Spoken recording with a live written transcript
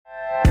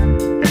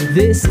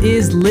This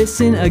is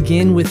Listen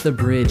Again with The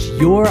Bridge,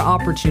 your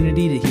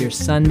opportunity to hear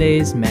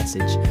Sunday's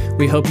message.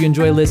 We hope you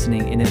enjoy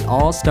listening, and it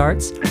all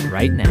starts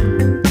right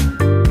now.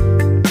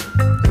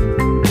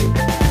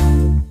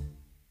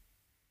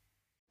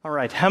 All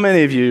right, how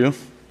many of you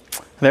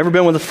have ever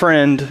been with a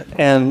friend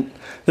and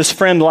this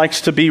friend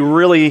likes to be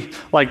really,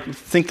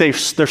 think they're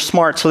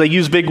smart, so they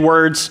use big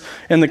words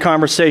in the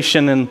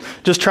conversation and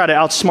just try to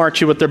outsmart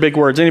you with their big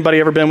words? Anybody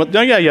ever been with,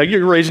 oh yeah,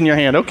 you're raising your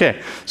hand.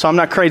 Okay, so I'm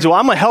not crazy. Well,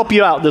 I'm going to help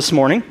you out this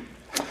morning.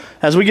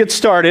 As we get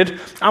started,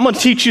 I'm going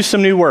to teach you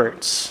some new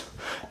words.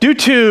 Due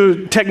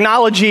to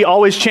technology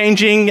always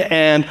changing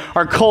and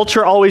our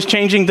culture always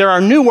changing, there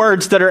are new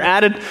words that are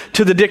added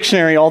to the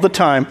dictionary all the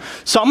time.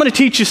 So I'm going to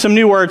teach you some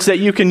new words that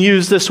you can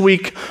use this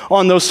week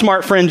on those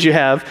smart friends you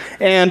have.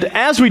 And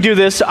as we do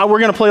this, we're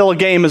going to play a little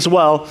game as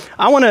well.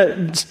 I want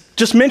to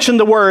just mention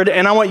the word,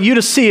 and I want you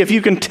to see if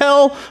you can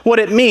tell what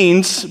it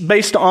means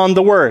based on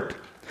the word.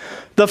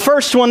 The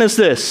first one is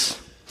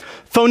this: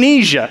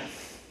 phonesia.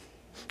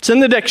 It's in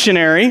the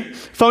dictionary,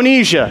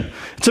 phonesia.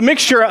 It's a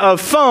mixture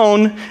of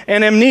phone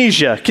and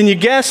amnesia. Can you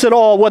guess at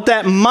all what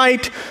that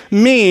might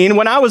mean?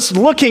 When I was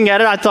looking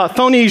at it, I thought,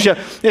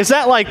 phonesia, is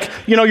that like,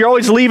 you're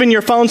always leaving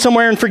your phone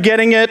somewhere and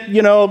forgetting it?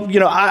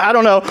 I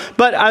don't know.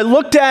 But I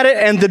looked at it,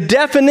 and the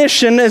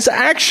definition is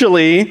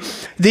actually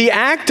the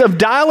act of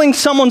dialing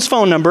someone's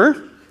phone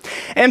number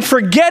and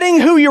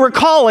forgetting who you were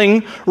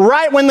calling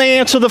right when they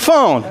answer the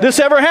phone. This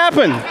ever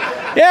happened?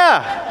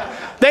 Yeah.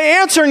 They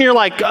answer and you're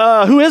like,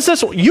 who is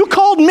this? You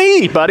called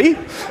me, buddy.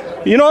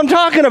 You know what I'm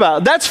talking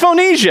about. That's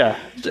phonesia.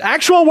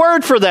 Actual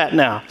word for that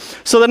now.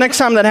 So the next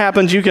time that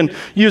happens, you can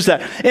use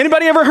that.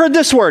 Anybody ever heard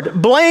this word?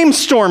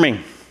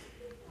 Blamestorming.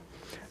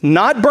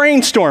 Not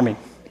brainstorming.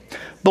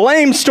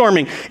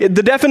 Blamestorming.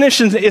 The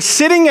definition is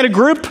sitting in a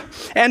group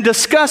and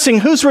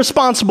discussing who's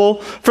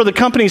responsible for the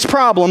company's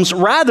problems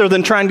rather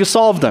than trying to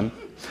solve them.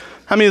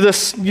 I mean,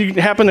 this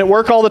happen at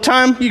work all the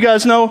time. You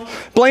guys know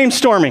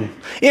blamestorming.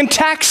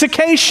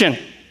 Intoxication.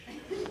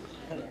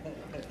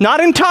 Not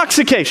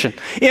intoxication.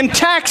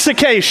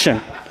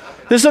 Intoxication.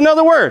 This is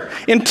another word.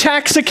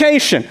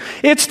 Intoxication.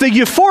 It's the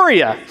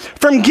euphoria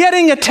from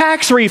getting a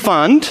tax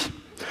refund,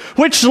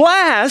 which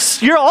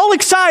lasts, you're all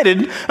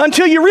excited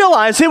until you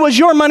realize it was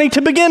your money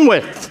to begin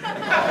with.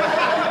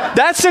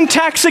 That's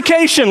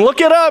intoxication.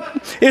 Look it up.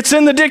 It's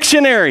in the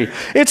dictionary.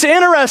 It's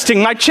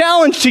interesting. My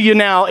challenge to you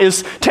now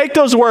is take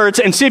those words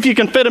and see if you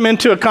can fit them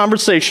into a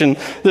conversation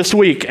this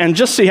week and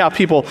just see how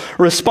people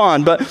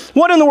respond. But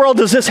what in the world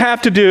does this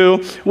have to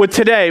do with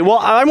today? Well,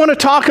 I want to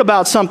talk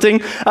about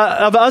something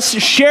of us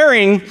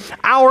sharing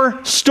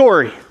our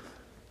story.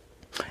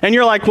 And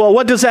you're like, well,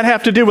 what does that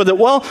have to do with it?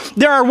 Well,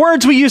 there are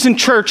words we use in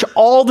church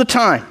all the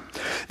time.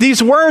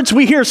 These words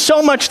we hear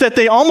so much that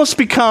they almost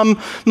become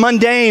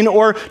mundane,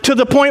 or to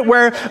the point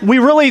where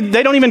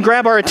they don't even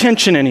grab our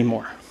attention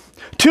anymore.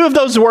 Two of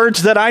those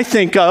words that I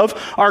think of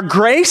are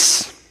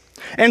grace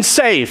and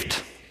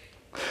saved.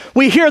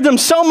 We hear them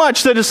so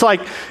much that it's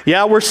like,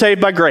 yeah, we're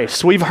saved by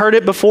grace. We've heard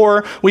it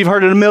before. We've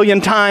heard it a million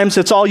times.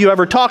 It's all you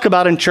ever talk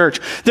about in church.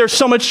 There's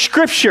so much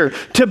scripture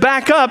to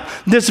back up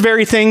this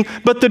very thing.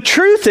 But the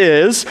truth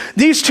is,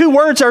 these two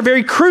words are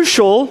very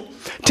crucial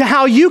to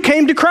how you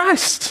came to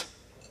Christ.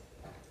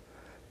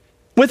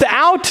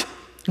 Without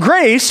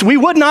grace, we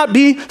would not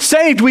be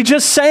saved. We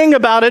just sang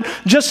about it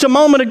just a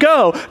moment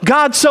ago.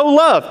 God so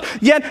loved.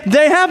 Yet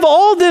they have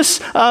all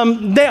this,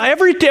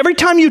 every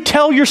time you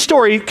tell your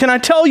story, can I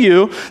tell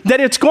you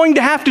that it's going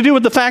to have to do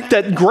with the fact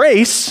that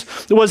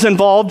grace was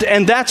involved,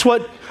 and that's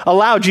what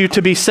allowed you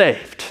to be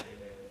saved.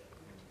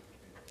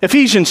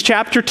 Ephesians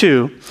chapter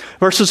 2,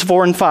 verses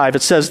 4 and 5,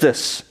 it says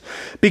this: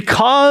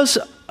 because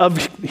of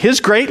his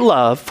great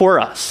love for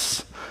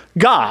us,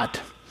 God,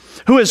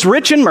 who is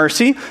rich in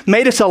mercy,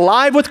 made us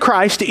alive with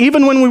Christ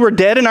even when we were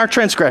dead in our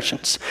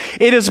transgressions.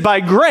 It is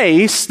by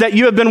grace that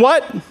you have been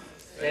what?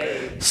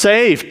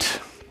 Saved.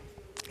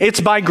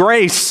 It's by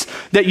grace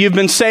that you've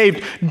been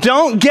saved.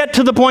 Don't get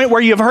to the point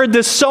where you've heard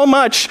this so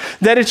much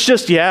that it's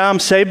just, yeah, I'm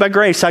saved by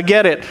grace. I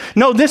get it.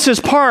 No, this is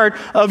part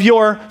of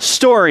your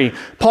story.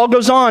 Paul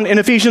goes on in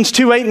Ephesians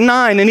 2, 8, and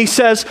 9, and he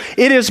says,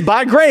 it is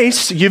by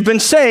grace you've been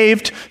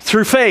saved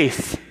through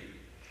faith.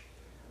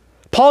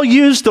 Paul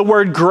used the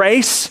word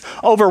grace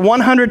over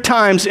 100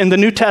 times in the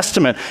New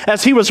Testament.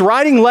 As he was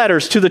writing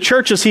letters to the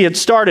churches he had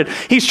started,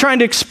 he's trying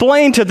to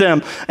explain to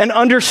them and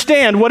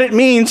understand what it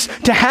means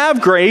to have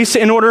grace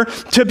in order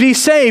to be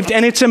saved.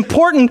 And it's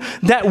important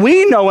that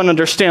we know and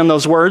understand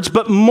those words,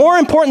 but more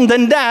important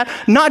than that,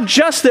 not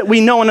just that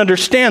we know and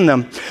understand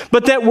them,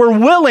 but that we're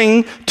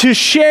willing to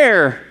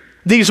share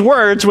these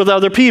words with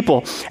other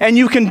people. And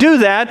you can do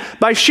that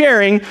by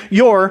sharing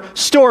your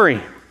story.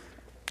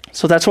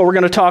 So that's what we're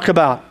going to talk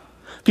about.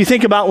 If you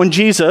think about when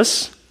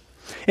Jesus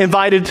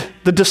invited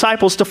the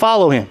disciples to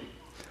follow him,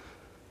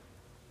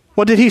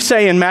 what did he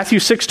say in Matthew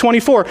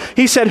 6:24?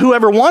 He said,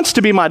 whoever wants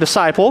to be my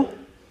disciple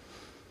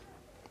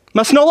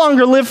must no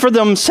longer live for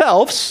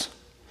themselves.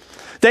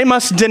 They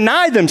must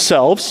deny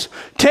themselves,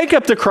 take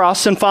up the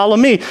cross, and follow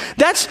me.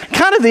 That's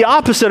kind of the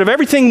opposite of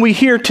everything we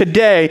hear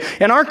today.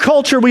 In our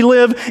culture, we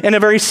live in a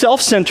very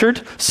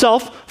self-centered,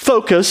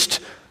 self-focused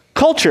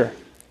culture.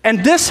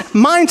 And this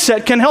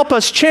mindset can help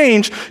us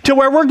change to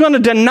where we're going to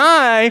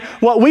deny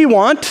what we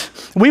want.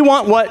 We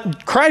want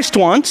what Christ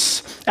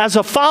wants. As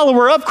a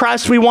follower of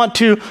Christ, we want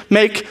to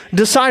make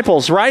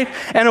disciples, right?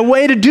 And a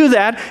way to do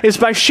that is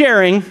by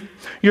sharing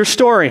your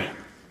story.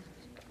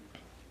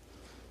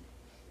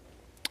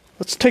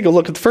 Let's take a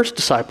look at the first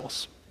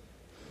disciples.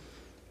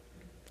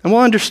 And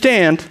we'll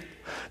understand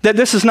that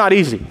this is not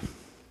easy.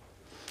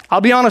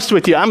 I'll be honest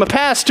with you. I'm a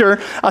pastor.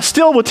 I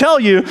still will tell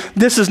you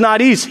this is not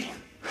easy.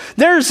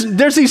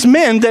 There's these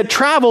men that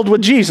traveled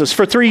with Jesus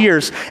for 3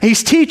 years.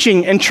 He's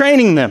teaching and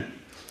training them.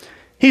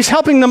 He's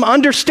helping them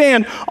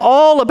understand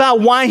all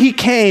about why he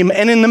came.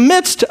 And in the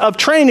midst of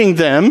training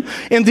them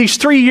in these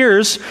 3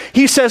 years,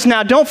 he says,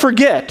 now don't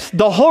forget,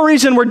 the whole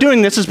reason we're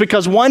doing this is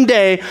because one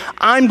day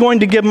I'm going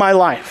to give my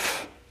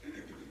life.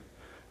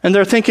 And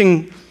they're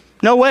thinking,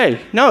 no way.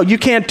 No, you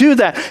can't do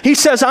that. He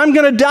says, I'm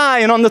going to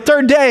die, and on the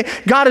third day,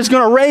 God is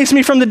going to raise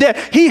me from the dead.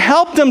 He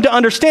helped them to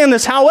understand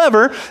this.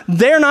 However,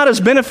 they're not as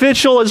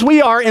beneficial as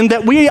we are in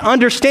that we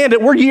understand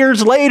it. We're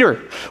years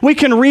later. We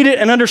can read it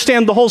and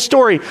understand the whole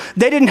story.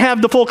 They didn't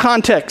have the full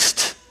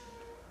context.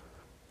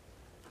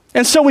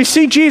 And so we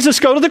see Jesus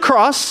go to the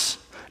cross,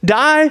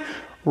 die,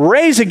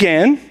 raise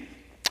again,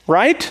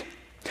 right?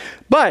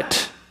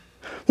 But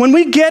when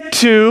we get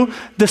to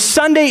the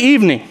Sunday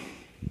evening,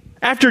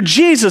 after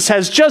Jesus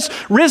has just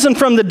risen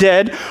from the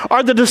dead,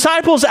 are the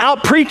disciples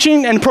out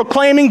preaching and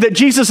proclaiming that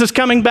Jesus is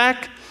coming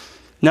back?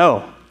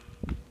 No.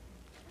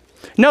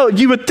 No,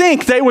 you would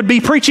think they would be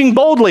preaching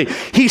boldly.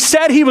 He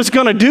said he was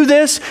going to do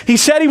this. He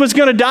said he was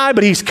going to die,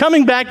 but he's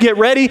coming back. Get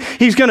ready.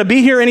 He's going to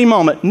be here any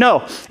moment.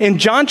 No. In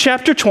John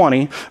chapter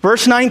 20,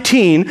 verse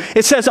 19,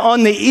 it says,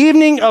 on the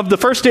evening of the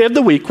first day of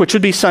the week, which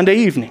would be Sunday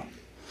evening,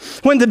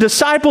 when the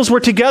disciples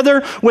were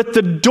together with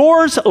the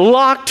doors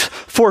locked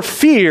for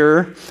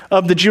fear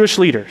of the Jewish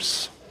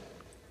leaders.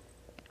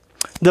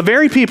 The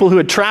very people who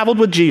had traveled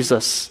with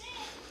Jesus,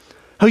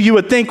 who you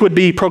would think would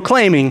be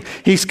proclaiming,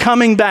 he's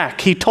coming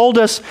back, he told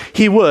us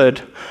he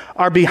would,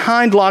 are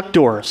behind locked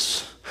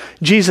doors.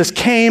 Jesus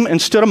came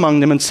and stood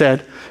among them and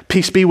said,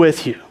 peace be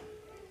with you.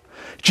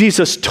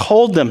 Jesus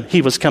told them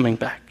he was coming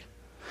back.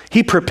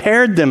 He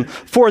prepared them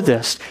for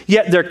this,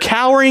 yet they're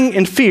cowering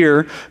in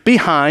fear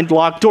behind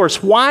locked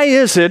doors. Why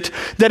is it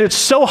that it's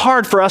so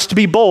hard for us to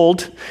be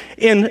bold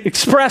in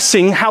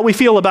expressing how we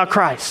feel about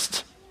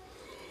Christ?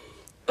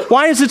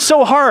 Why is it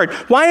so hard?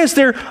 Why is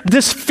there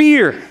this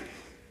fear?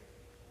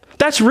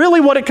 That's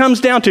really what it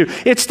comes down to.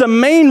 It's the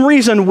main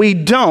reason we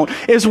don't,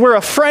 is we're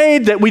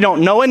afraid that we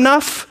don't know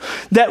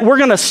enough, that we're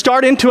going to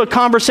start into a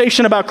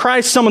conversation about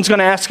Christ, someone's going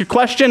to ask a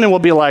question, and we'll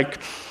be like,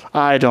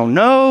 I don't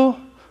know.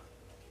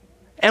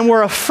 And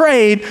we're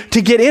afraid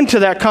to get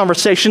into that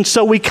conversation,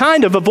 so we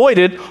kind of avoid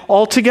it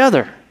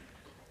altogether.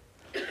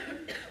 If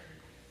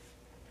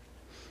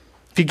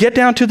you get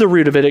down to the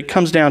root of it, it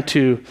comes down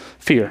to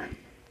fear.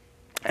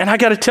 And I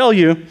got to tell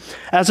you,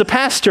 as a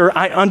pastor,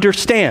 I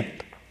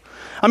understand.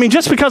 I mean,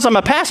 just because I'm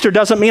a pastor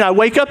doesn't mean I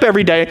wake up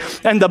every day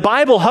and the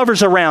Bible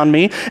hovers around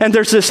me and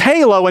there's this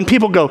halo and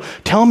people go,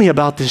 tell me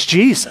about this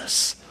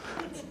Jesus.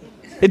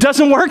 It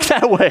doesn't work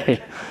that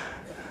way.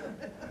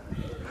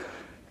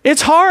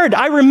 It's hard.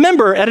 I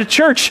remember at a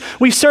church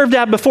we served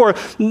at before,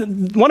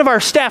 one of our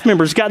staff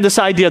members got this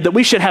idea that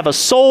we should have a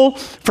soul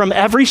from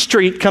every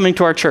street coming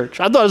to our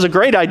church. I thought it was a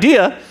great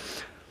idea.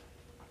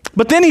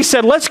 But then he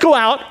said, let's go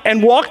out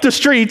and walk the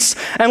streets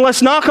and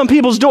let's knock on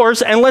people's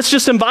doors and let's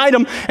just invite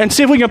them and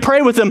see if we can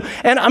pray with them.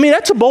 And I mean,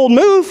 that's a bold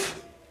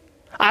move.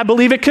 I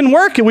believe it can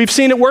work, and we've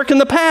seen it work in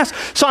the past.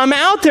 So I'm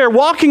out there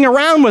walking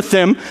around with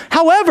them.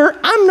 However,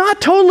 I'm not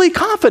totally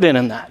confident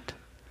in that.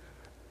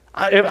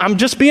 I'm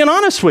just being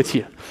honest with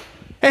you.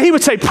 And he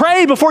would say,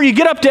 pray before you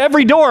get up to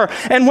every door.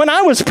 And when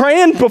I was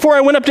praying, before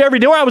I went up to every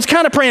door, I was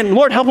kind of praying,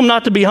 Lord, help them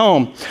not to be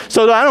home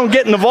so that I don't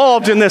get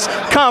involved in this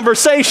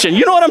conversation.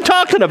 You know what I'm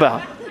talking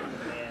about?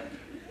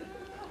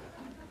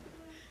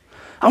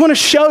 I want to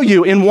show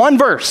you in one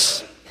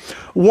verse,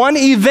 one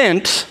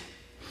event,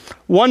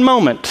 one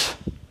moment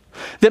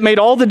that made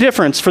all the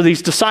difference for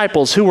these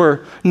disciples who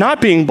were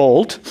not being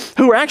bold,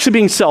 who were actually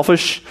being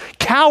selfish,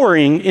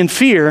 cowering in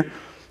fear.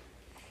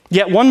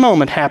 Yet one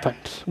moment happened.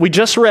 We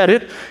just read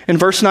it in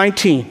verse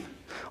 19.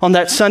 On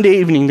that Sunday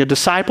evening, the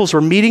disciples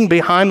were meeting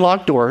behind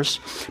locked doors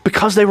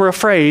because they were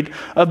afraid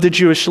of the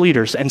Jewish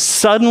leaders. And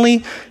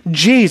suddenly,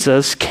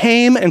 Jesus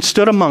came and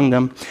stood among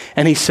them,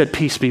 and he said,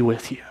 peace be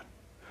with you.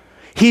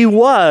 He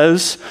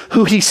was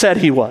who he said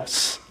he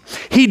was.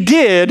 He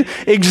did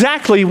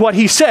exactly what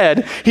he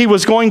said he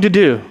was going to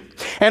do.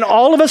 And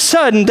all of a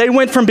sudden, they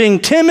went from being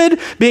timid,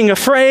 being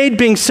afraid,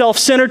 being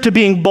self-centered, to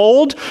being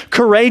bold,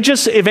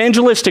 courageous,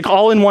 evangelistic,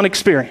 all in one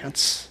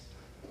experience.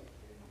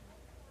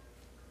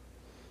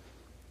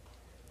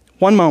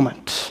 One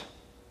moment.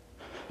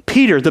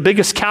 Peter, the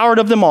biggest coward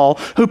of them all,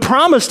 who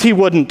promised he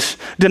wouldn't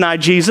deny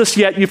Jesus,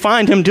 yet you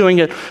find him doing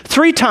it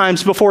 3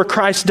 times before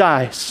Christ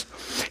dies.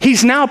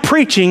 He's now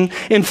preaching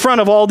in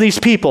front of all these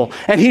people.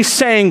 And he's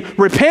saying,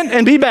 repent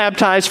and be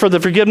baptized for the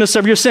forgiveness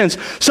of your sins.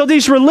 So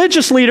these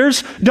religious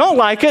leaders don't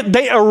like it.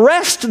 They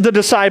arrest the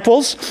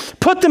disciples,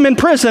 put them in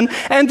prison,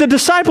 and the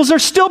disciples are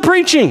still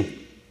preaching.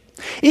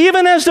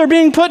 Even as they're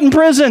being put in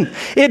prison,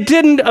 it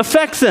didn't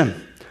affect them.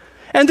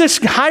 And this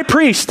high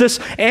priest, this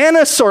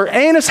Annas,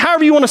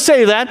 however you want to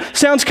say that,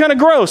 sounds kind of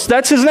gross.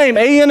 That's his name,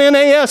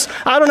 Annas.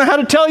 I don't know how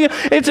to tell you.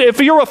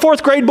 If you're a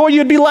fourth grade boy,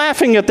 you'd be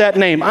laughing at that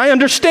name. I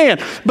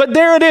understand. But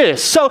there it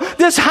is. So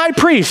this high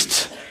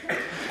priest,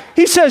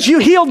 he says, you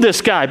healed this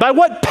guy. By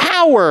what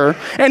power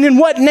and in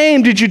what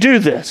name did you do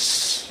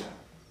this?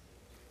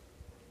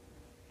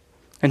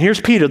 And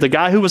here's Peter, the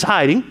guy who was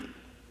hiding,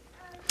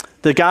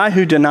 the guy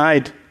who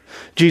denied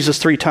Jesus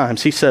 3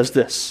 times. He says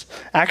this,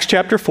 Acts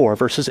chapter 4,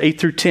 verses 8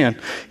 through 10.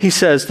 He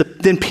says,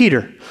 then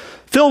Peter,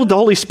 filled with the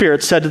Holy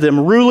Spirit, said to them,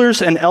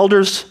 rulers and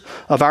elders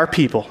of our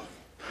people,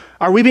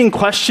 are we being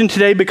questioned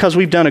today because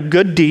we've done a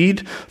good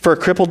deed for a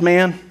crippled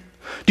man?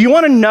 Do you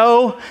want to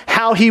know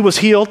how he was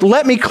healed?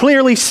 Let me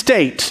clearly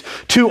state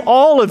to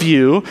all of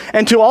you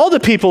and to all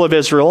the people of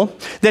Israel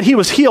that he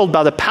was healed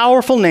by the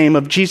powerful name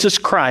of Jesus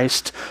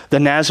Christ, the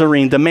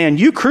Nazarene, the man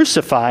you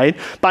crucified,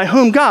 by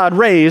whom God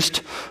raised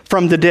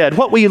from the dead.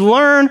 What we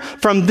learn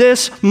from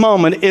this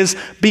moment is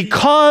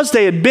because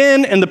they had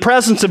been in the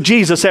presence of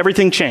Jesus,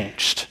 everything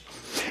changed.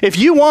 If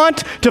you want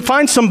to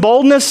find some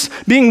boldness,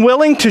 being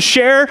willing to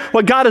share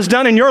what God has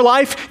done in your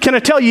life, can I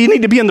tell you, you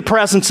need to be in the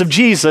presence of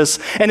Jesus,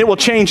 and it will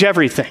change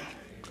everything.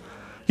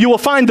 You will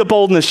find the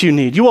boldness you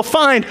need. You will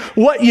find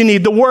what you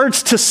need, the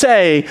words to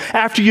say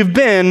after you've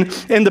been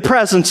in the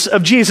presence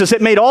of Jesus.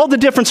 It made all the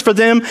difference for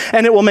them,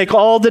 and it will make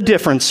all the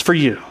difference for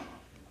you.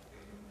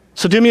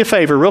 So do me a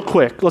favor real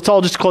quick. Let's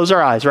all just close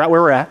our eyes right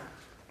where we're at.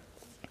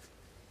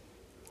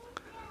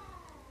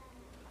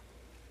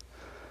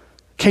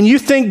 Can you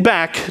think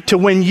back to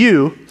when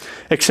you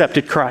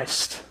accepted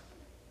Christ?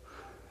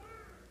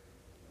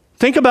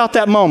 Think about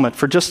that moment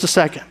for just a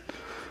second.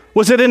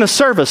 Was it in a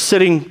service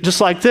sitting just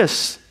like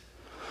this?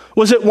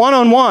 Was it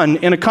one-on-one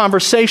in a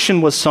conversation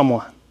with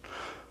someone?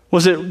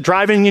 Was it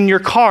driving in your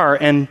car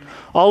and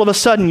all of a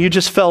sudden you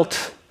just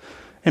felt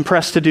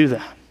impressed to do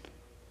that?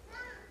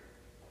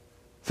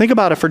 Think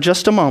about it for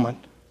just a moment.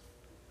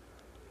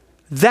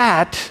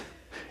 That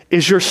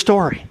is your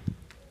story.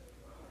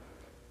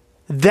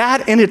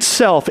 That in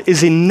itself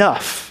is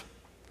enough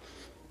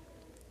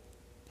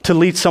to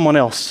lead someone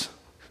else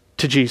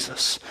to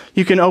Jesus.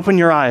 You can open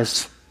your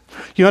eyes.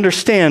 You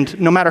understand,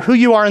 no matter who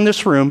you are in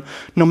this room,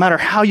 no matter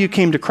how you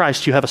came to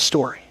Christ, you have a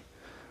story.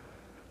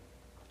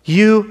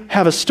 You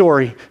have a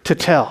story to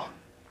tell.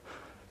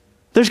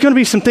 There's going to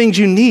be some things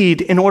you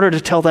need in order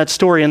to tell that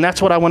story, and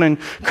that's what I want to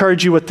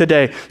encourage you with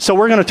today. So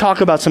we're going to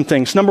talk about some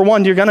things. Number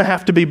one, you're going to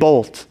have to be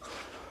bold.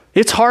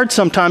 It's hard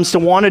sometimes to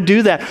want to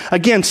do that.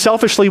 Again,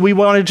 selfishly, we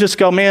want to just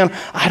go, man,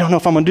 I don't know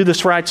if I'm going to do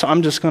this right, so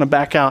I'm just going to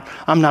back out.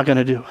 I'm not going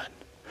to do it.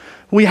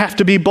 We have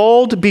to be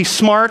bold, be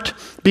smart,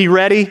 be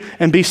ready,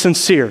 and be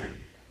sincere.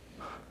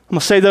 I'm going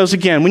to say those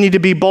again. We need to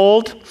be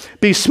bold,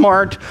 be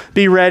smart,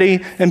 be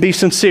ready, and be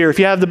sincere. If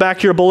you have the back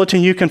of your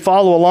bulletin, you can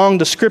follow along.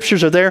 The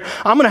scriptures are there.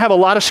 I'm going to have a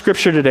lot of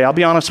scripture today, I'll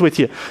be honest with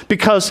you,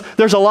 because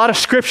there's a lot of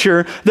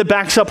scripture that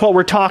backs up what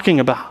we're talking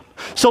about.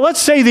 So let's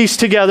say these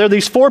together,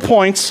 these 4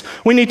 points.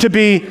 We need to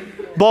be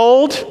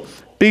bold,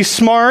 be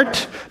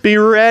smart, be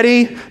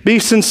ready, be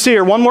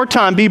sincere. One more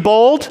time. Be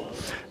bold,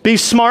 be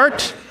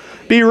smart,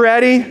 be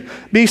ready,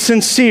 be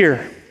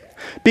sincere.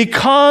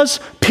 Because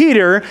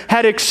Peter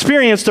had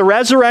experienced the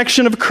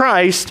resurrection of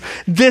Christ,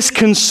 this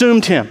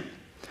consumed him.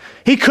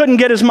 He couldn't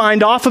get his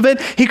mind off of it.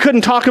 He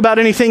couldn't talk about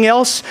anything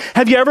else.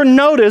 Have you ever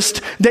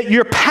noticed that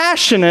you're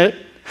passionate,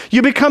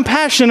 you become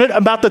passionate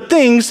about the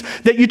things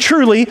that you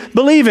truly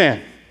believe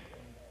in?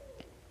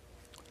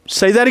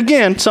 Say that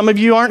again. Some of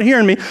you aren't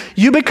hearing me.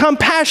 You become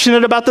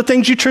passionate about the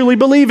things you truly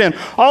believe in.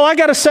 All I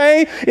got to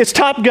say is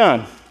Top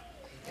Gun.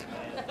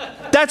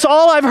 That's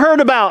all I've heard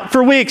about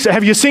for weeks.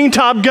 Have you seen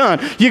Top Gun?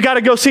 You got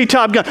to go see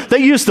Top Gun. They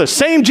used the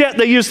same jet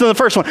they used in the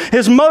first one.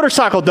 His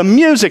motorcycle, the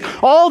music,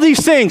 all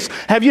these things.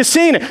 Have you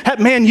seen it?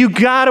 Man, you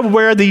got to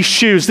wear these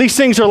shoes. These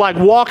things are like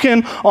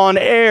walking on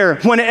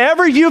air.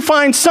 Whenever you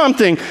find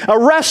something, a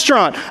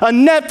restaurant, a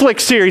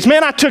Netflix series,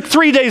 man, I took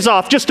 3 days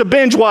off just to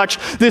binge watch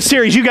this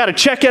series. You got to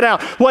check it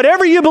out.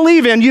 Whatever you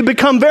believe in, you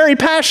become very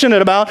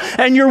passionate about,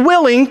 and you're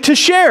willing to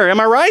share.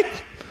 Am I right?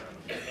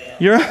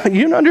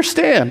 You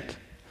understand.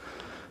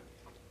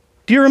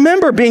 Do you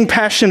remember being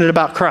passionate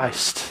about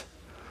Christ?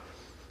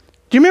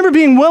 Do you remember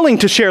being willing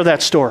to share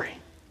that story?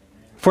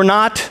 If we're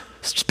not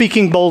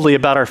speaking boldly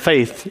about our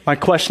faith, my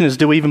question is,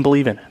 do we even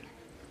believe in it?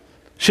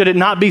 Should it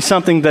not be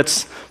something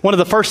that's one of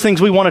the first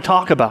things we want to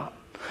talk about?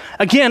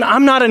 Again,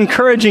 I'm not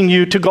encouraging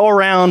you to go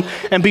around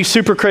and be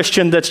super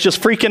Christian that's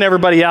just freaking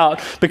everybody out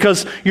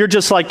because you're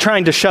just like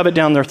trying to shove it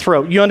down their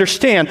throat. You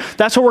understand?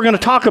 That's what we're going to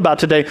talk about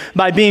today,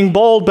 by being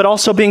bold, but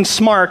also being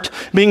smart,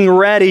 being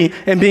ready,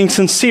 and being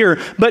sincere.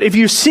 But if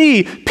you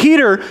see,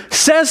 Peter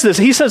says this.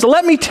 He says,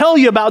 let me tell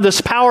you about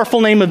this powerful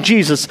name of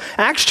Jesus.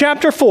 Acts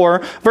chapter 4,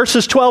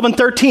 verses 12 and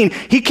 13.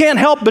 He can't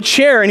help but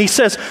share, and he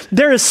says,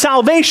 there is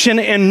salvation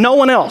in no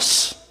one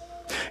else.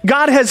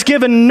 God has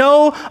given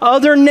no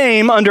other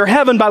name under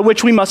heaven by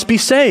which we must be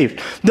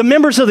saved. The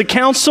members of the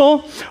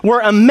council were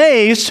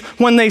amazed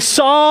when they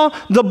saw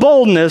the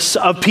boldness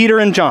of Peter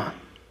and John.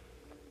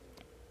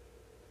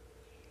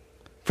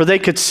 For they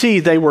could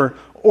see they were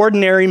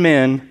ordinary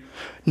men,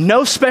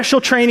 no special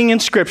training in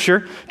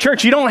Scripture.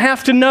 Church, you don't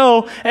have to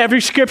know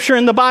every Scripture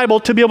in the Bible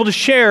to be able to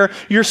share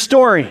your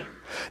story.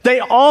 They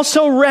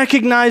also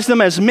recognized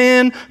them as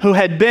men who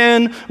had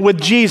been with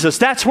Jesus.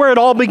 That's where it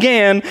all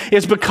began,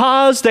 is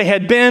because they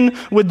had been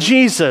with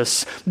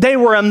Jesus. They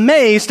were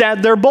amazed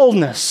at their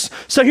boldness.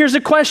 So here's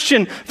a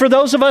question for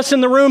those of us in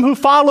the room who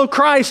follow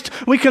Christ.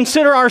 We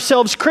consider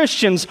ourselves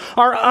Christians.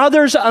 Are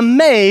others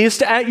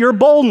amazed at your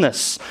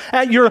boldness,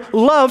 at your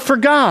love for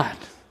God?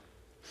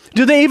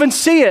 Do they even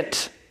see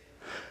it?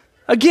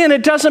 Again,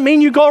 it doesn't mean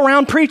you go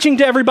around preaching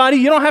to everybody.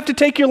 You don't have to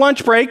take your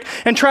lunch break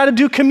and try to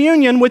do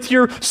communion with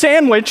your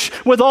sandwich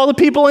with all the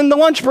people in the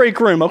lunch break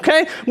room,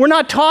 okay? We're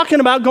not talking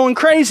about going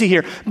crazy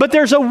here, but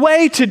there's a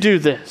way to do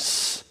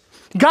this.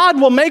 God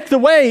will make the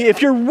way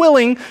if you're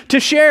willing to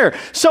share.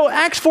 So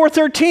Acts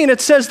 4:13, it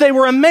says they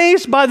were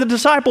amazed by the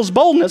disciples'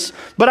 boldness,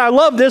 but I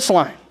love this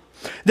line.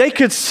 They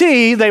could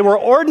see they were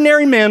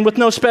ordinary men with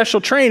no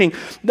special training.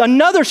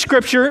 Another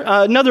scripture,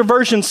 another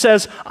version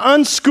says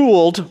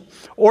unschooled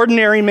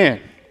ordinary men.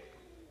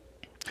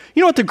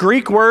 You know what the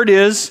Greek word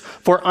is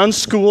for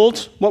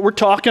unschooled, what we're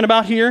talking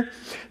about here?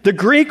 The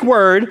Greek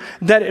word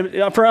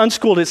that for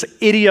unschooled is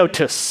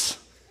idiotus.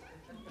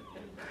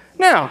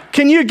 Now,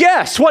 can you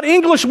guess what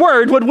English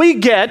word would we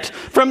get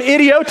from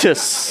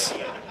idiotus?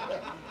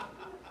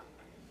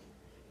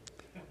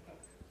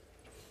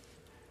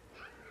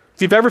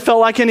 If you've ever felt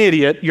like an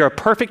idiot, you're a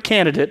perfect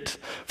candidate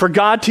for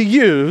God to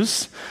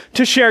use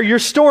to share your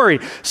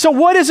story. So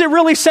what is it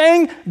really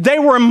saying? They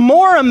were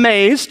more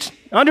amazed,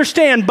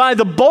 understand, by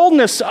the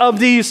boldness of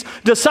these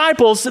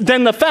disciples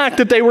than the fact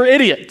that they were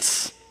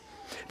idiots.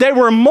 They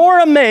were more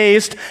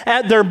amazed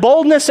at their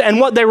boldness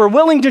and what they were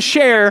willing to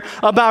share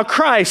about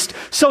Christ.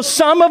 So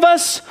some of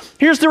us,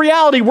 here's the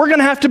reality, we're going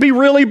to have to be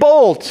really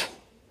bold.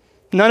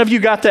 None of you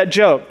got that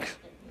joke.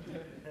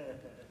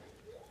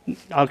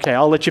 Okay,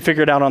 I'll let you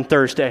figure it out on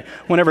Thursday,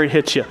 whenever it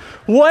hits you.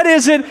 What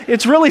is it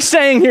it's really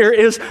saying here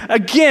is,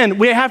 again,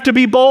 we have to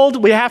be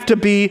bold, we have to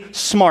be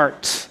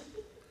smart.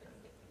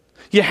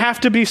 You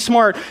have to be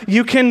smart.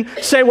 You can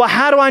say, well,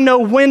 how do I know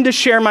when to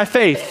share my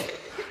faith?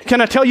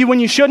 Can I tell you when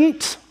you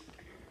shouldn't?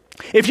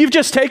 If you've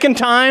just taken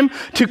time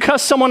to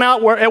cuss someone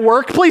out at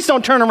work, please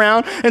don't turn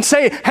around and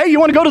say, hey, you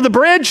want to go to the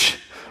bridge?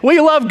 We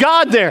love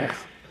God there.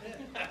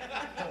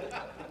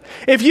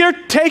 If you're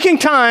taking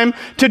time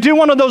to do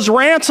one of those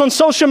rants on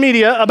social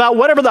media about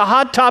whatever the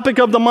hot topic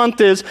of the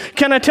month is,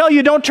 can I tell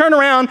you, don't turn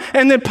around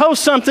and then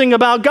post something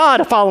about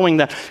God following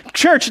that.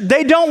 Church,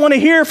 they don't want to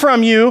hear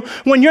from you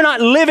when you're not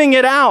living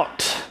it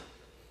out.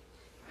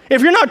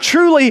 If you're not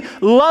truly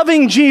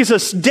loving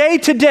Jesus day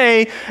to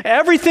day,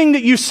 everything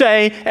that you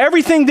say,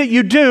 everything that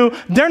you do,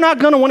 they're not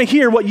going to want to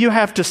hear what you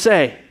have to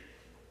say.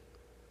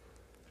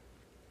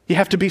 You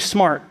have to be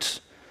smart.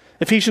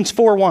 Ephesians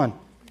 4:1.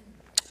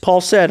 Paul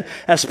said,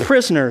 as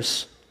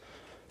prisoners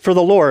for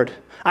the Lord,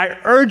 I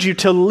urge you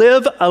to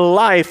live a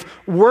life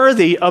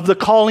worthy of the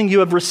calling you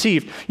have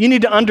received. You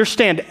need to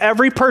understand,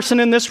 every person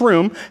in this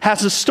room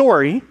has a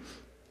story.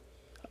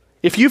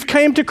 If you've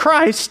came to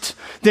Christ,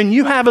 then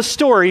you have a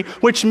story,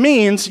 which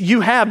means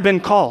you have been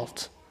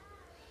called.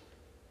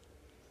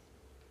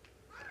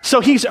 So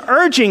he's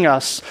urging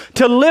us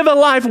to live a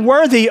life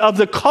worthy of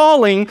the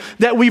calling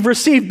that we've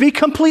received. Be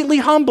completely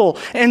humble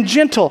and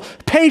gentle,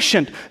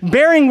 patient,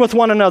 bearing with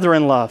one another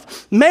in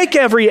love. Make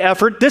every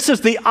effort. This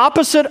is the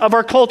opposite of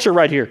our culture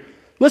right here.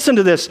 Listen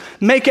to this.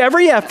 Make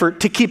every effort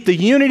to keep the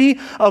unity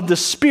of the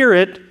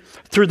Spirit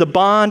through the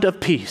bond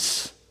of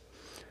peace.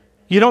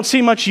 You don't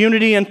see much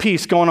unity and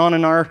peace going on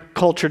in our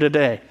culture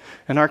today,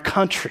 in our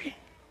country.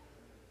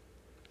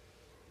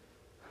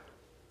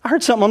 I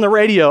heard something on the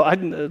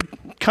radio,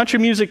 country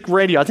music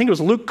radio. I think it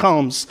was Luke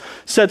Combs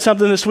said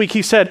something this week.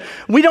 He said,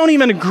 we don't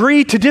even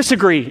agree to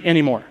disagree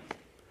anymore.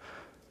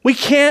 We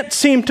can't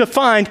seem to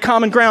find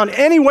common ground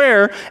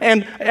anywhere,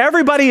 and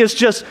everybody is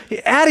just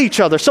at each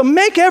other. So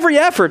make every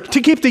effort to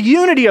keep the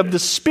unity of the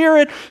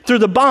Spirit through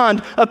the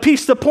bond of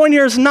peace. The point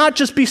here is not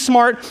just be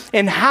smart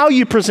in how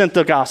you present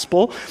the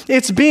gospel.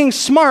 It's being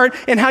smart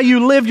in how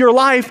you live your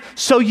life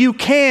so you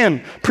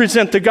can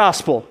present the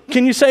gospel.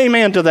 Can you say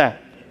amen to that?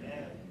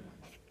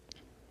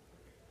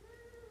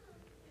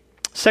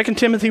 2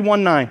 Timothy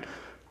 1:9,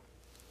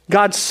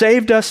 God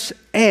saved us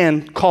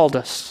and called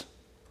us.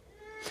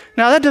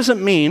 Now that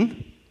doesn't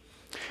mean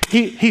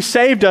he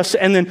saved us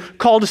and then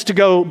called us to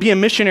go be a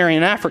missionary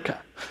in Africa.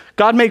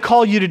 God may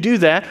call you to do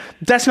that.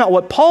 That's not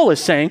what Paul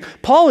is saying.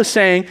 Paul is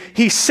saying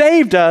he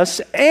saved us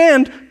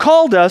and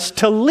called us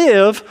to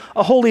live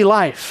a holy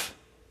life.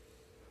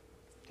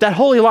 That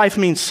holy life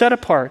means set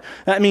apart.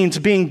 That means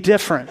being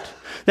different.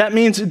 That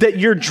means that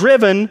you're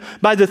driven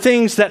by the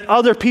things that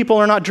other people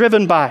are not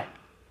driven by.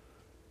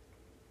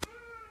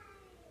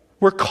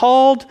 We're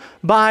called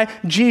by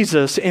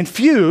Jesus,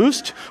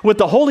 infused with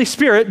the Holy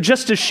Spirit,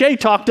 just as Shay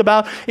talked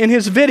about in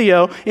his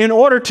video, in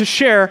order to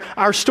share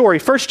our story.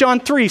 1 John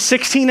 3,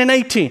 16 and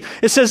 18.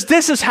 It says,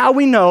 this is how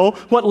we know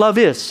what love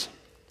is.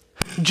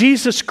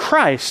 Jesus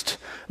Christ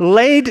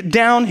laid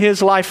down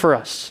his life for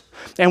us,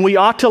 and we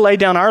ought to lay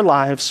down our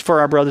lives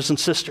for our brothers and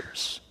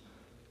sisters.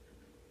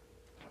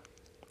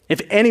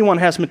 If anyone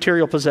has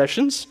material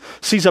possessions,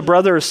 sees a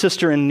brother or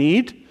sister in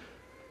need,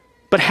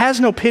 but has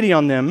no pity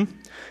on them,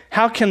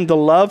 how can the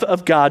love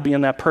of God be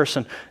in that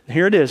person?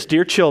 Here it is,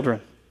 dear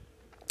children.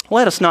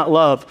 Let us not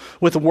love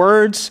with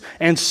words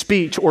and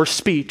speech or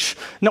speech.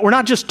 No, we're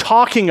not just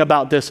talking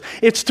about this.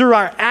 It's through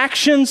our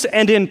actions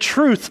and in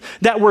truth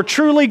that we're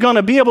truly going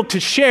to be able to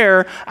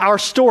share our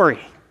story.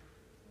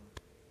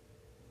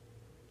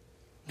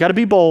 Got to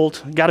be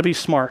bold, got to be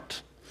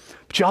smart,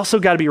 but you also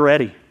got to be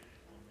ready.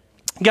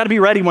 You got to be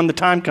ready when the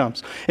time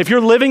comes. If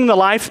you're living the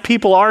life,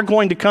 people are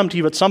going to come to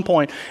you at some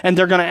point and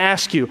they're going to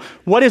ask you,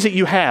 what is it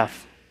you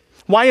have?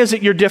 Why is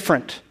it you're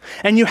different?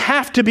 And you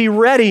have to be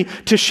ready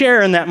to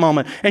share in that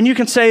moment. And you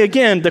can say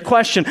again the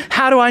question,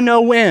 how do I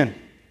know when?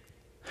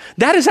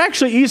 That is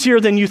actually easier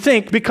than you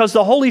think because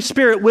the Holy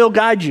Spirit will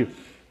guide you.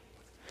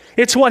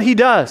 It's what he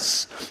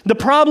does. The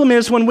problem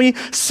is when we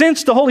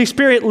sense the Holy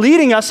Spirit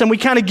leading us and we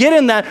kind of get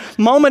in that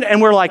moment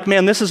and we're like,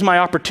 man, this is my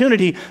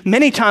opportunity.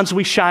 Many times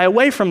we shy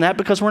away from that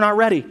because we're not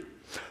ready.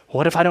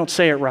 What if I don't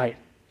say it right?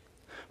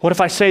 What if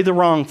I say the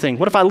wrong thing?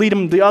 What if I lead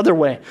them the other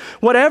way?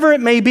 Whatever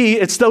it may be,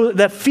 it's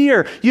that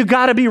fear. You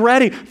got to be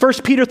ready. 1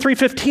 Peter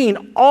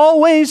 3:15,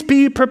 always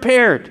be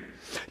prepared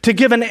to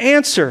give an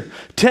answer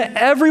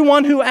to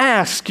everyone who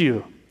asks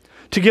you,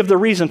 to give the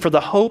reason for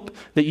the hope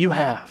that you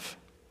have.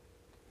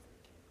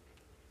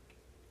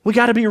 We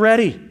got to be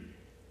ready.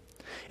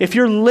 If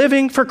you're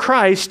living for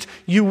Christ,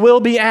 you will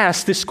be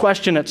asked this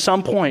question at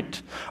some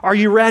point. Are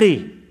you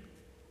ready?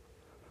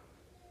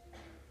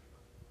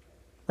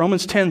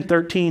 Romans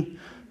 10:13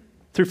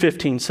 through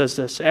 15 says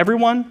this,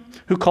 everyone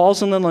who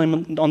calls on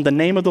the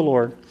name of the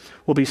Lord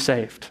will be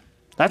saved.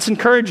 That's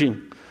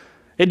encouraging.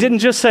 It didn't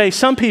just say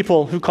some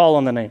people who call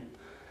on the name.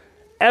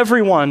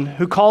 Everyone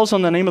who calls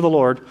on the name of the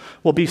Lord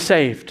will be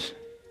saved.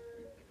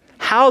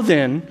 How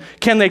then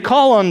can they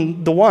call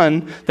on the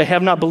one they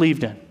have not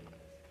believed in?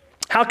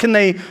 How can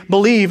they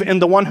believe in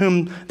the one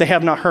whom they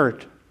have not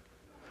heard?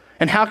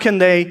 And how can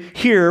they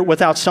hear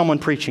without someone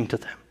preaching to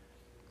them?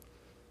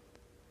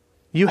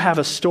 You have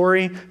a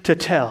story to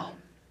tell.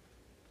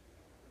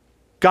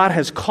 God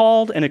has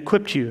called and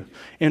equipped you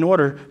in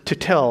order to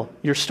tell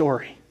your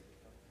story.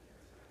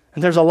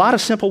 And there's a lot of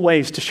simple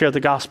ways to share the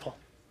gospel.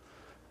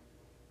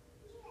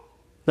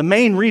 The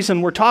main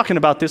reason we're talking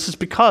about this is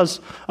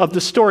because of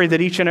the story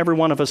that each and every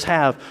one of us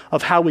have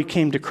of how we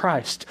came to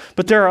Christ.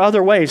 But there are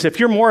other ways. If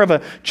you're more of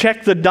a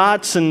check the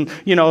dots and,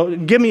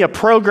 give me a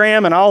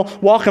program and I'll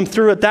walk them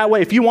through it that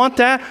way. If you want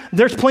that,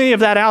 there's plenty of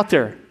that out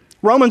there.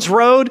 Romans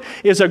Road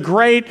is a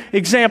great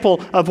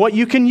example of what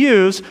you can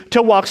use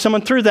to walk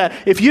someone through that.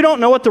 If you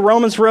don't know what the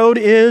Romans Road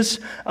is,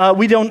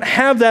 we don't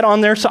have that on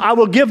there, so I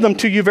will give them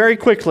to you very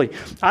quickly.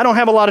 I don't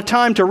have a lot of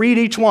time to read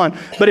each one,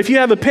 but if you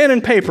have a pen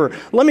and paper,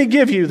 let me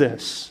give you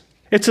this.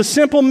 It's a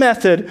simple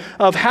method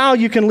of how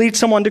you can lead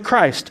someone to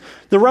Christ.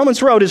 The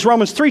Romans Road is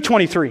Romans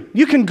 3:23.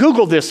 You can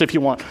Google this if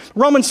you want.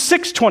 Romans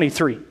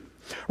 6:23,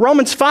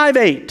 Romans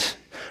 5:8,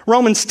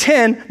 Romans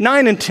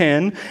 10:9 and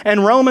 10,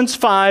 and Romans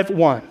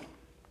 5:1.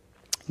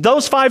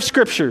 Those 5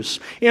 scriptures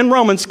in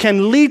Romans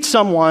can lead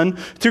someone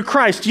through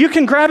Christ. You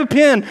can grab a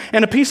pen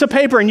and a piece of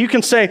paper and you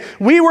can say,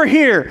 we were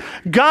here.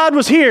 God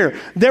was here.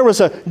 There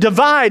was a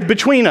divide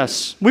between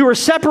us. We were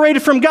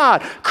separated from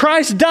God.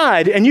 Christ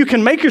died, and you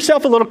can make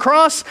yourself a little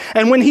cross,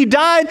 and when he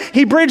died,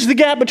 he bridged the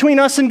gap between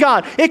us and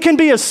God. It can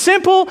be as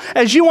simple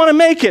as you want to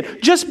make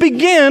it. Just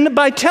begin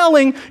by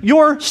telling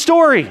your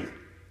story.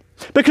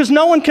 Because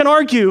no one can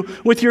argue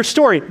with your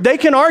story. They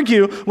can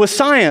argue with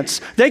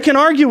science. They can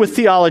argue with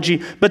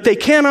theology, but they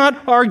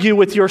cannot argue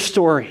with your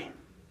story.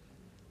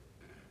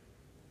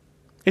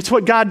 It's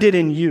what God did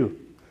in you,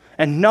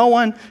 and no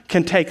one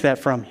can take that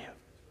from you.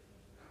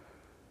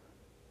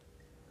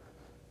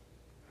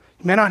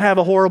 You may not have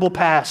a horrible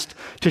past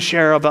to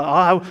share of,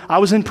 I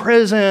was in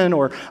prison,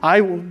 or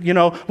I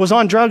was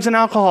on drugs and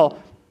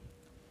alcohol.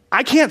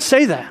 I can't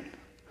say that,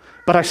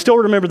 but I still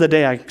remember the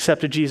day I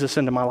accepted Jesus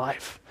into my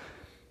life.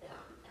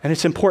 And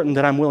it's important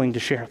that I'm willing to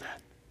share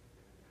that.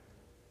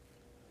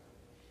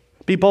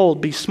 Be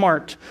bold, be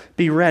smart,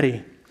 be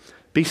ready,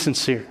 be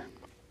sincere.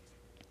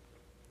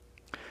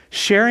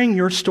 Sharing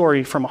your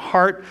story from a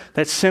heart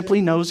that simply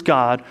knows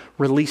God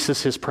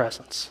releases his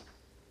presence.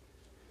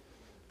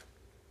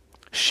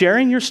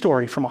 Sharing your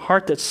story from a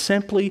heart that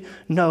simply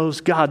knows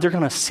God, they're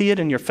going to see it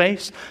in your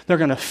face. They're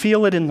going to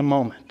feel it in the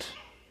moment.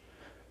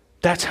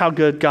 That's how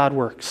good God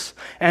works.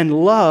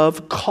 And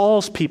love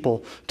calls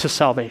people to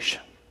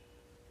salvation.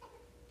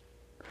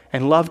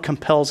 And love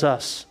compels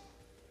us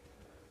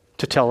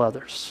to tell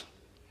others.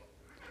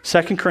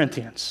 2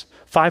 Corinthians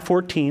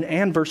 5:14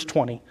 and verse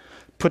 20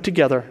 put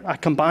together, I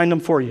combined them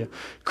for you.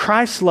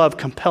 Christ's love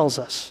compels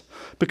us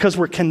because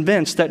we're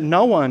convinced that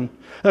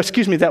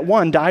that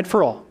one died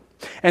for all,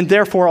 and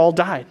therefore all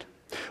died.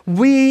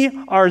 We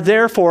are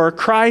therefore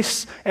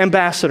Christ's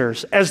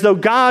ambassadors, as though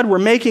God were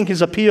making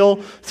his appeal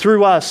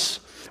through us.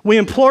 We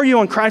implore you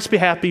on Christ's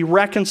behalf, be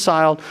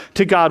reconciled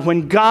to God.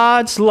 When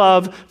God's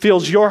love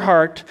fills your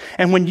heart,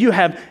 and when you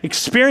have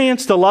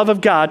experienced the love of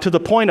God to the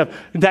point of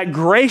that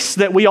grace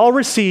that we all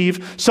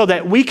receive so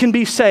that we can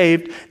be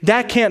saved,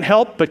 that can't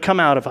help but come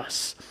out of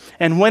us.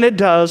 And when it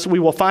does, we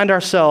will find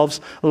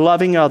ourselves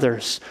loving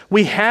others.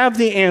 We have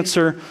the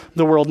answer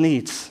the world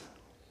needs.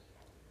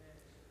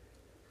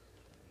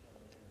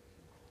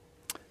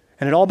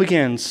 And it all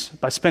begins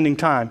by spending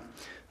time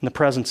in the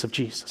presence of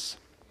Jesus.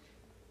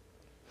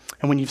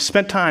 And when you've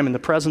spent time in the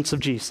presence of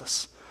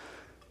Jesus,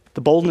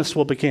 the boldness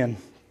will begin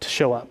to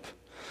show up.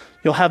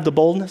 You'll have the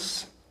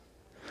boldness.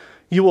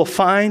 You will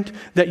find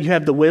that you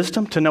have the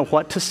wisdom to know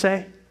what to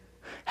say,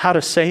 how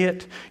to say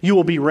it. You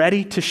will be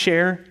ready to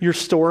share your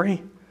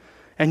story,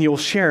 and you'll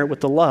share it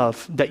with the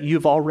love that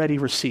you've already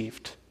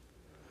received.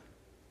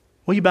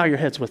 Will you bow your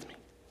heads with me?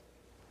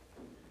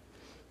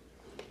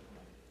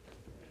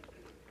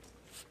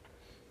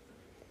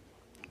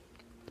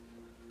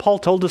 Paul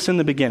told us in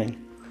the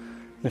beginning,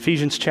 in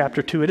Ephesians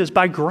chapter 2, it is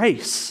by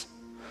grace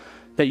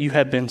that you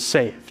have been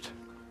saved.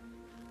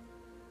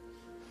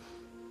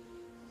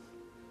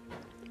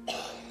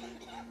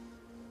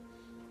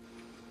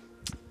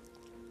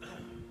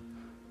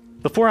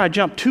 Before I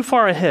jump too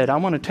far ahead, I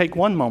want to take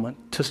one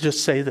moment to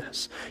just say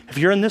this. If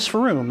you're in this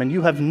room and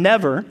you have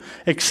never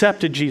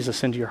accepted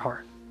Jesus into your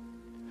heart,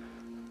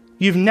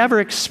 you've never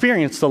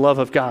experienced the love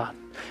of God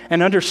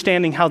and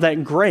understanding how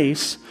that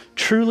grace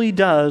truly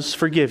does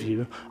forgive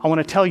you, I want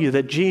to tell you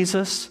that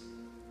Jesus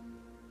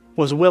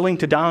was willing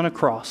to die on a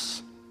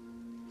cross,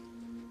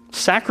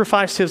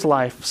 sacrificed his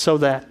life so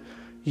that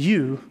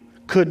you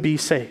could be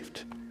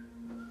saved.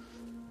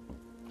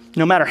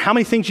 No matter how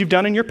many things you've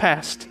done in your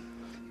past,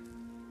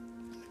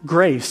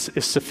 grace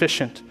is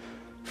sufficient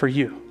for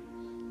you.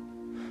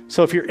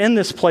 So if you're in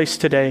this place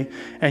today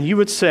and you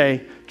would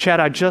say,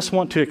 Chad, I just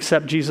want to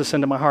accept Jesus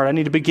into my heart. I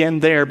need to begin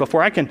there.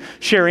 Before I can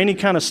share any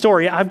kind of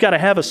story, I've got to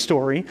have a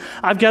story.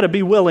 I've got to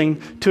be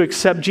willing to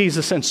accept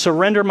Jesus and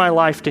surrender my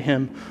life to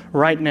him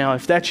right now.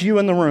 If that's you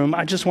in the room,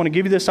 I just want to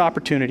give you this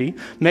opportunity.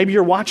 Maybe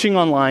you're watching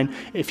online.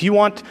 If you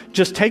want,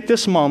 just take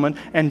this moment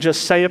and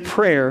just say a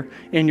prayer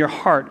in your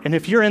heart. And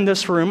if you're in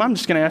this room, I'm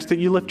just going to ask that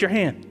you lift your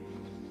hand.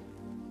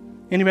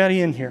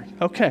 Anybody in here?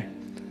 Okay.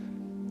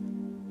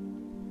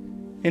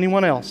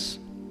 Anyone else?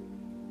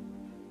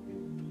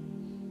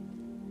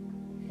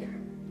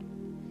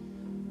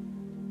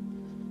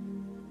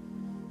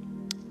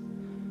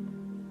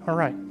 All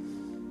right.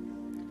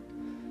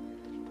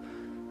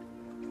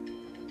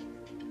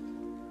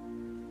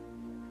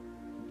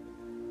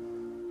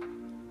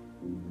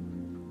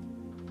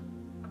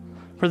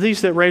 For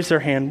these that raise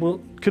their hand,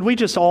 could we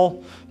just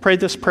all pray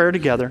this prayer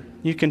together?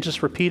 You can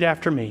just repeat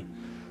after me.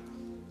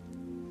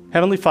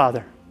 Heavenly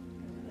Father,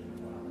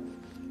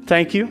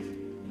 thank you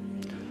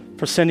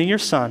for sending your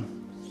Son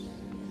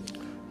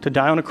to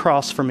die on a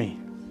cross for me.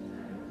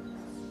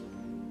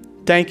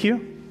 Thank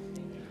you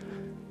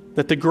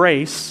that the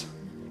grace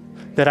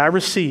that I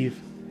receive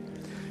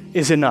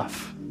is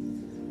enough,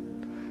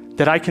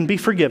 that I can be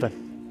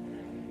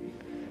forgiven.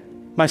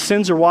 My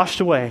sins are washed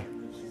away,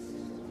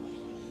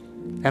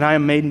 and I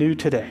am made new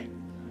today.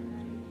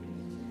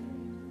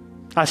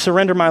 I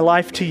surrender my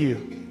life to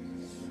you.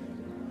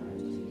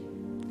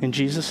 In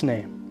Jesus'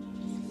 name,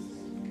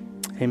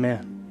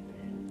 amen.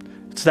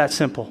 It's that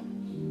simple.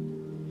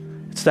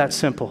 It's that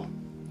simple.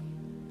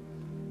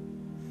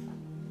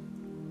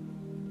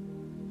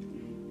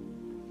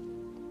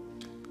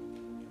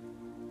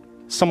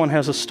 Someone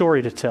has a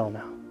story to tell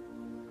now.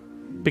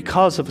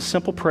 Because of a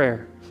simple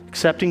prayer,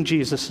 accepting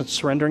Jesus and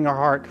surrendering our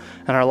heart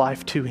and our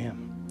life to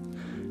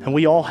him. And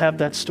we all have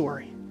that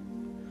story.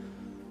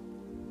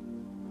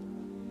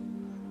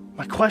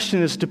 My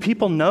question is, do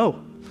people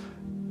know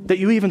that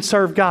you even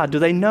serve God? Do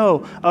they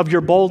know of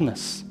your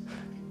boldness?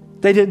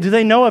 Do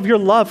they know of your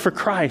love for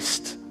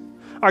Christ?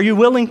 Are you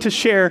willing to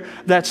share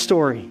that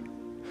story?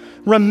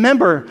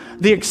 Remember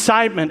the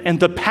excitement and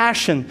the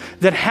passion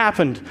that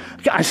happened.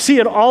 I see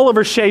it all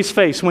over Shay's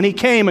face when he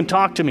came and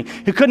talked to me.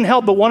 He couldn't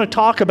help but want to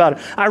talk about it.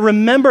 I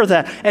remember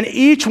that. And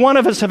each one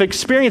of us have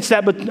experienced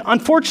that. But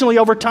unfortunately,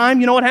 over time,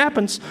 you know what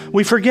happens?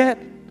 We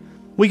forget.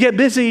 We get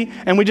busy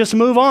and we just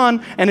move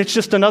on, and it's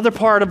just another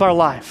part of our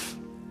life.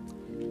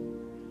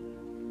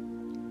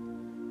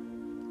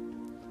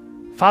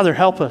 Father,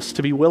 help us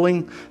to be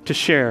willing to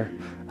share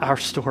our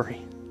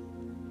story.